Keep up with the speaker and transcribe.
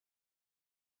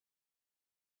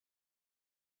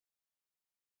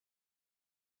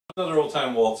Another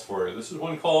old-time waltz for you. This is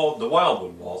one called the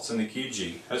Wildwood Waltz in the key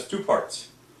G. It has 2 parts.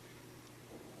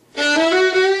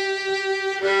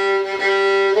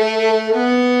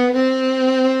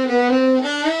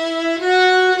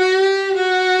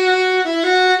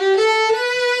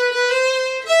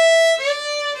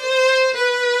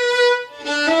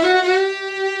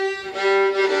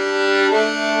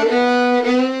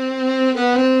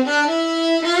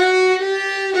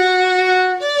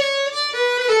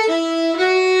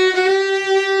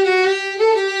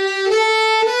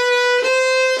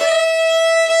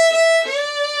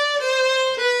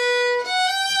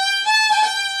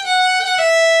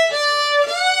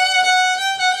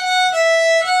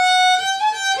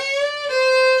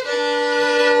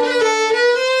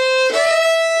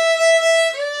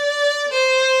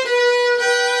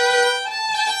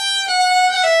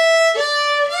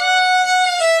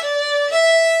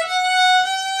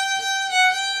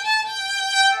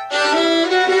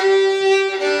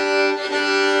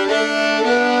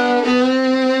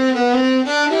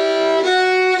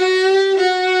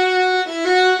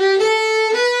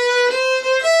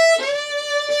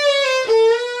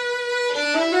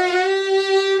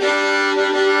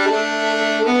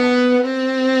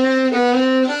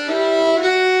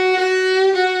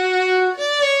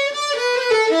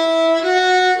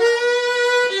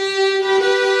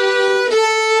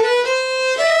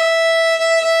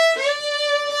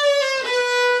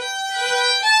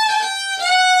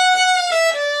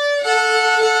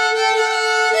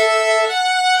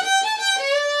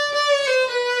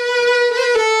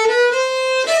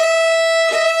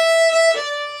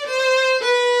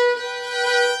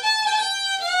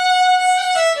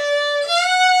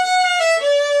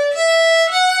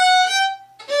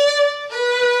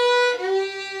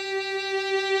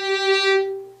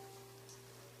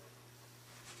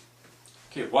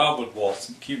 Okay, Wildwood Waltz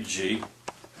in key G.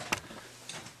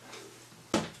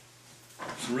 There's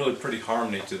a really pretty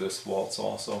harmony to this waltz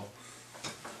also.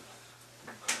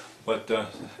 But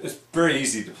it's very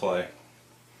easy to play.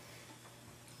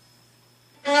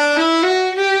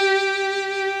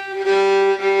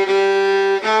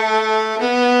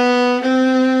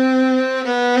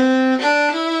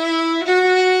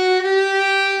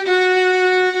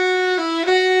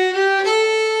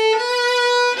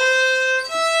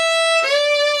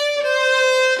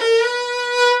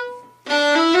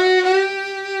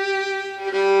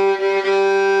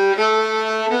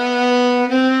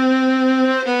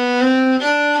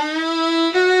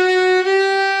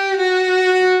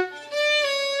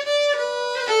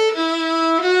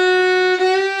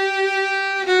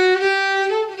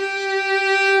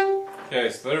 Okay,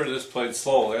 so there it is played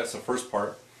slowly, that's the first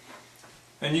part.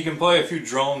 And you can play a few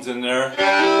drones in there.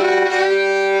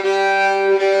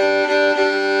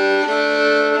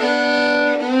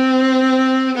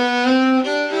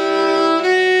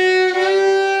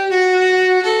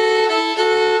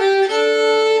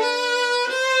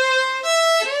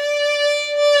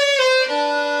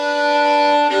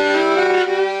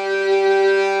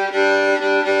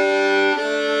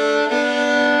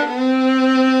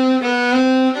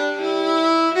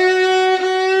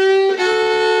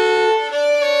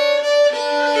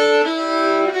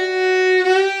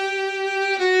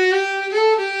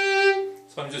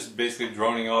 So I'm just basically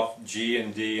droning off G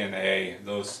and D and A,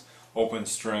 those open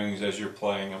strings as you're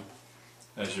playing them,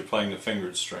 as you're playing the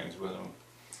fingered strings with them.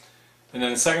 And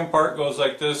then the second part goes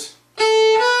like this.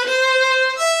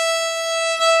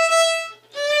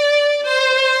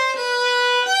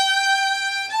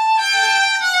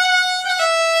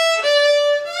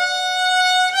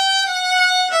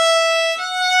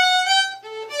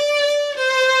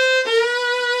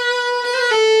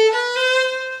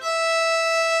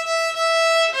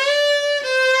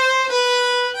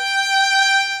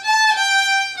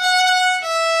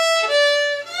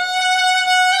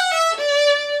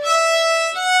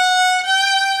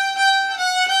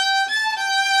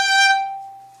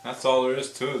 That's all there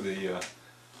is to the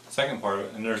second part of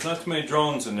it, and there's not too many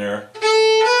drones in there.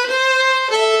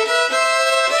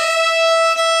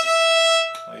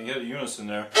 You get a unison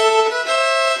there.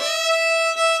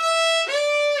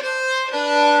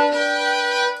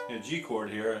 You get a G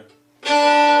chord here.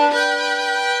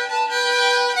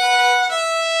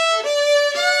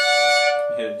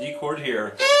 You hit a D chord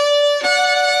here.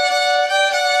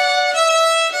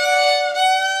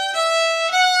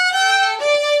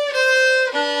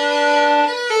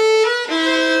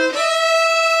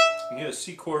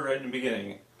 C chord right in the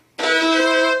beginning.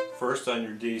 First on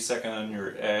your D, second on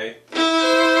your A.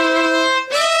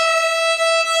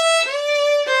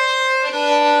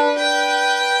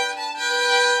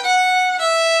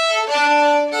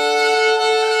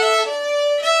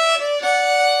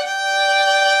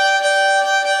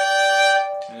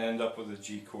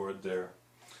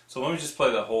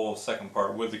 play the whole second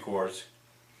part with the chords.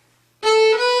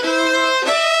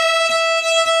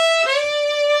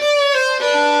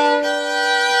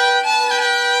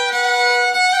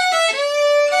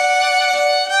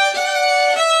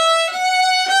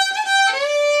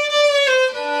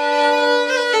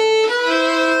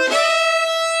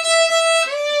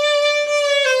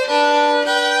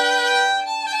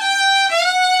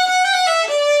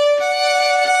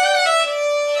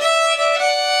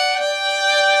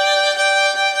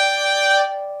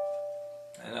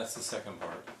 That's the second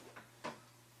part.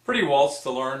 Pretty waltz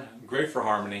to learn, great for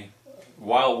harmony.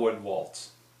 Wildwood Waltz.